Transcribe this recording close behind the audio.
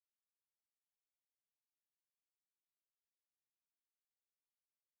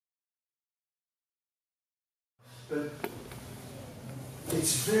but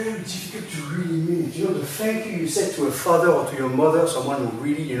it's very difficult to really mean it. You know, the thank you said to a father or to your mother, someone who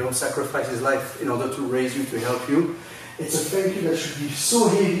really, you know, sacrificed his life in order to raise you, to help you. It's a thank you that should be so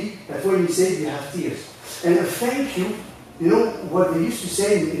heavy that when you say it, you have tears. And a thank you, you know, what they used to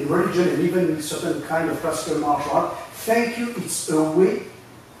say in religion and even in certain kind of classical martial art, thank you, it's a way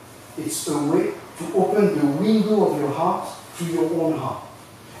to open the window of your heart to your own heart.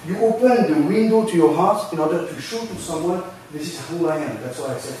 You open the window to your heart in order to show to someone, this is who I am. That's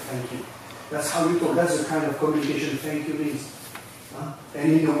why I said thank you. That's how you talk. That's the kind of communication thank you means.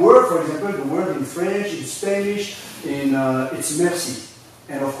 And in the word, for example, the word in French, in Spanish, it's merci.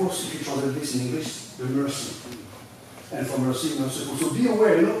 And of course, if you translate this in English, the mercy. And for mercy, you're not supposed to be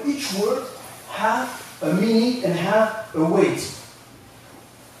aware. You know, each word has a meaning and has a weight.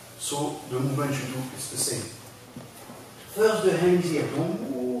 So the movement you do is the same. First, the hand is here. Don't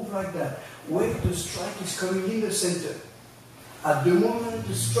move like that. Wait, the strike is coming in the center. At the moment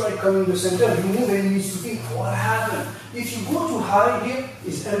the strike comes in the center, you move and you need to think, what happened? If you go too high here,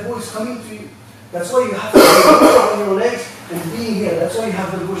 his elbow is coming to you. That's why you have to be on your legs and being here. That's why you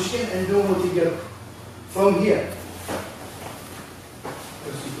have the Goshin and the Omotiga from here.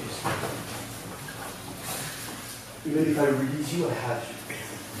 Just in case. Even if I release you, I have you.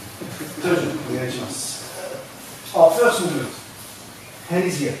 Our first movement, hand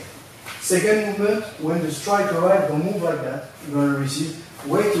is here. Second movement, when the strike arrives, don't move like that. You're going to receive.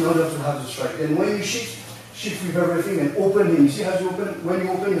 Wait in order to have the strike. Then when you shift with everything and open him. You see how you open? When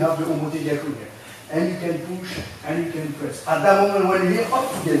you open, you have the Omote Gyaku here. And you can push and you can press. At that moment, when you're here,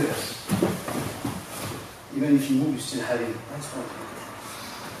 up together. Even if you move, you still have it. That's fine.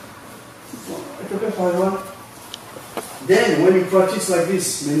 Okay for everyone. Then, when you practice like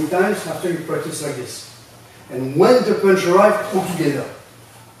this many times, after you practice like this. And when the punch arrives, all together.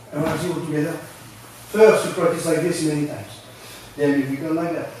 And when I see all together, first you practice like this many times. Then you become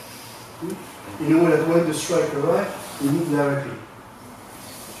like that. You know that when the strike arrives, you move directly.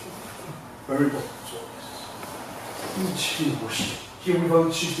 Very important. Here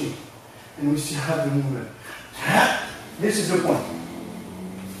without shifting. And we still have the movement. This is the point.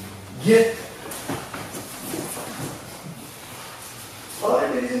 Get.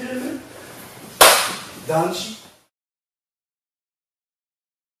 Alright, ladies and gentlemen. Danshi.